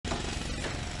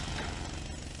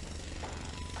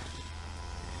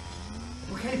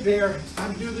right there, it's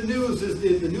time to do the news. Is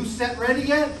the new set ready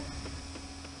yet?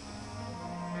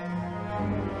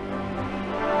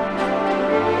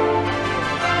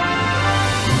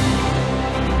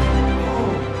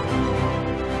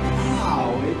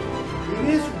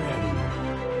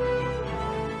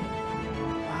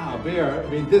 Bear, I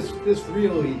mean, this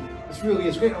really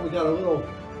is great. Oh, we got a little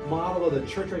model of the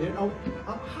church right here. Oh,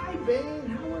 hi, Bane.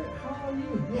 How are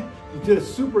you? Yeah, you did a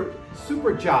super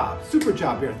job,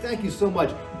 Bear. Thank you so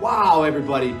much. Wow,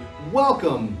 everybody,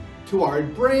 welcome to our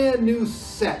brand new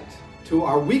set, to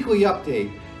our weekly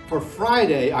update for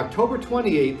Friday, October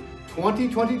 28th,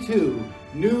 2022.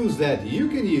 News that you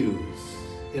can use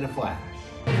in a flash.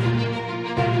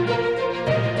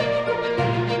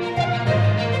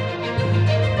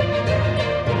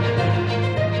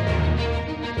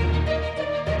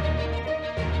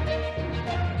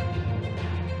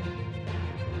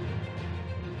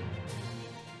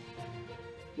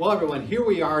 Well, everyone, here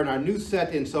we are in our new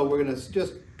set, and so we're going to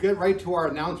just get right to our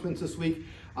announcements this week.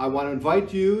 I want to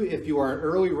invite you, if you are an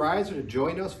early riser, to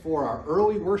join us for our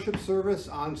early worship service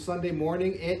on Sunday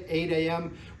morning at 8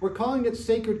 a.m. We're calling it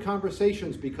Sacred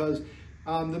Conversations because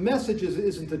the message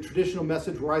isn't the traditional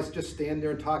message where I just stand there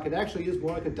and talk. It actually is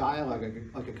more like a dialogue,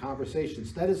 like a conversation.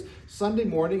 So that is Sunday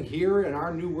morning here in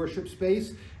our new worship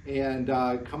space, and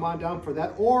come on down for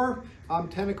that. Or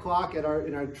 10 o'clock in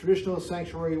our traditional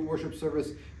sanctuary worship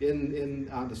service in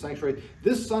the sanctuary.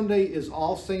 This Sunday is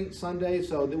All Saints Sunday,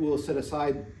 so that we'll set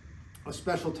aside a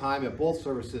special time at both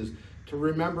services to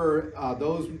remember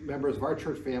those members of our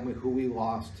church family who we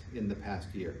lost in the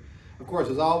past year. Of course,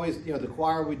 as always, the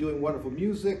choir will be doing wonderful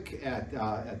music at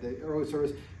the early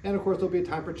service, and of course there'll be a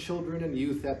time for children and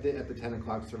youth at the 10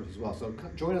 o'clock service as well. So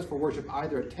join us for worship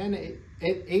either at 8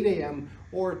 a.m.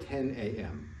 or 10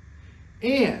 a.m.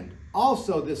 And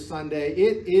also this Sunday,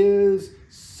 it is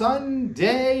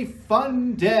Sunday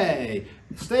Funday.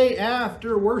 Stay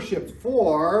after worship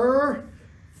for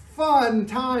fun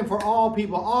time for all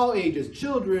people, all ages,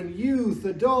 children, youth,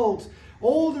 adults,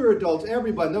 older adults,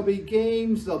 everybody. There'll be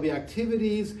games, there'll be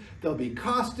activities, there'll be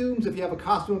costumes. If you have a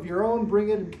costume of your own, bring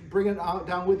it out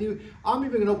down with you. I'm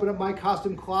even gonna open up my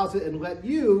costume closet and let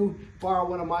you borrow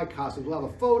one of my costumes. We'll have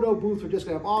a photo booth. We're just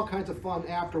gonna have all kinds of fun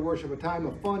after worship, a time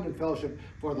of fun and fellowship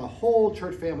for the whole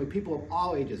church family, people of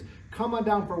all ages. Come on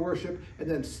down for worship and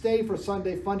then stay for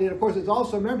Sunday Funday. And of course, it's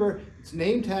also, remember, it's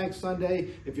Name Tag Sunday.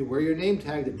 If you wear your name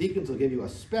tag, the deacons will give you a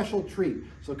special treat.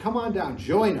 So come on down,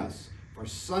 join us for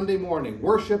Sunday morning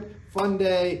worship, fun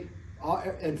day,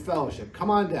 and fellowship. Come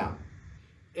on down.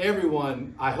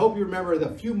 Everyone, I hope you remember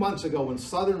a few months ago when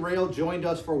Southern Rail joined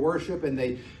us for worship and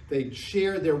they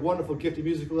shared their wonderful gift of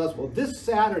music with us. Well, this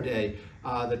Saturday,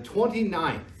 the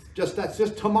 29th, that's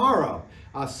just tomorrow,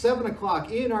 7 o'clock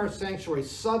in our sanctuary,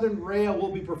 Southern Rail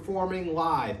will be performing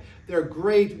live. Their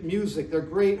great music, their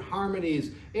great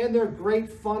harmonies, and their great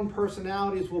fun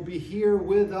personalities will be here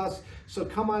with us. So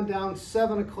come on down,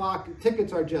 7 o'clock.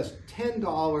 Tickets are just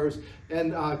 $10,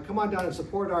 and come on down and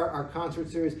support our concert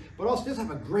series, but also just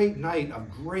have a great night of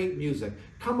great music.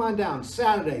 Come on down,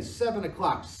 Saturday, 7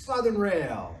 o'clock, Southern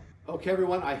Rail. Okay,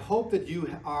 everyone, I hope that you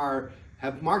have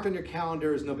marked on your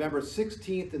calendars November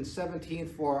 16th and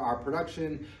 17th for our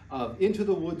production of Into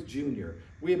the Woods Junior.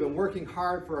 We have been working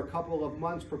hard for a couple of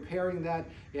months preparing that,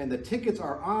 and the tickets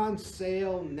are on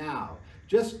sale now.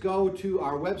 Just go to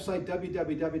our website,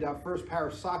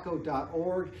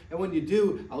 www.firstparishsaco.org, and when you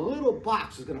do, a little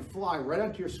box is going to fly right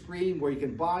onto your screen where you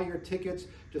can buy your tickets.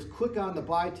 Just click on the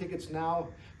Buy Tickets Now.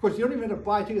 Of course, you don't even have to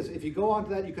buy tickets. If you go onto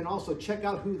that, you can also check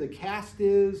out who the cast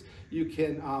is. You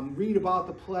can read about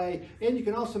the play, and you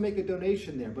can also make a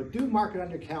donation there. But do mark it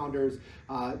on your calendars.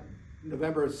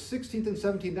 November 16th and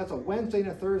 17th, that's a Wednesday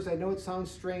and a Thursday. I know it sounds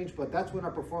strange, but that's when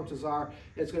our performances are.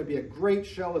 It's going to be a great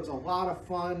show. It's a lot of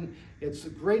fun. It's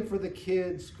great for the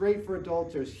kids, great for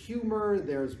adults. There's humor,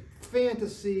 there's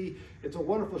fantasy. It's a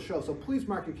wonderful show. So please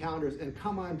mark your calendars and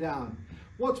come on down.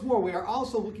 What's more, we are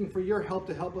also looking for your help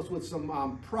to help us with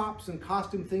some props and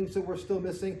costume things that we're still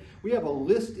missing. We have a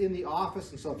list in the office,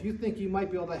 and so if you think you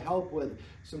might be able to help with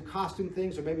some costume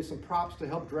things or maybe some props to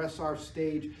help dress our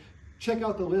stage, check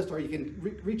out the list, or you can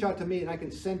reach out to me and I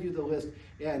can send you the list,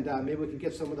 and maybe we can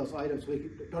get some of those items.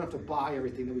 We don't have to buy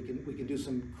everything, that we can do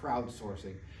some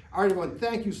crowdsourcing. All right, everyone,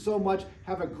 thank you so much.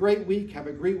 Have a great week, have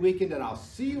a great weekend, and I'll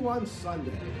see you on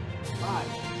Sunday. Bye.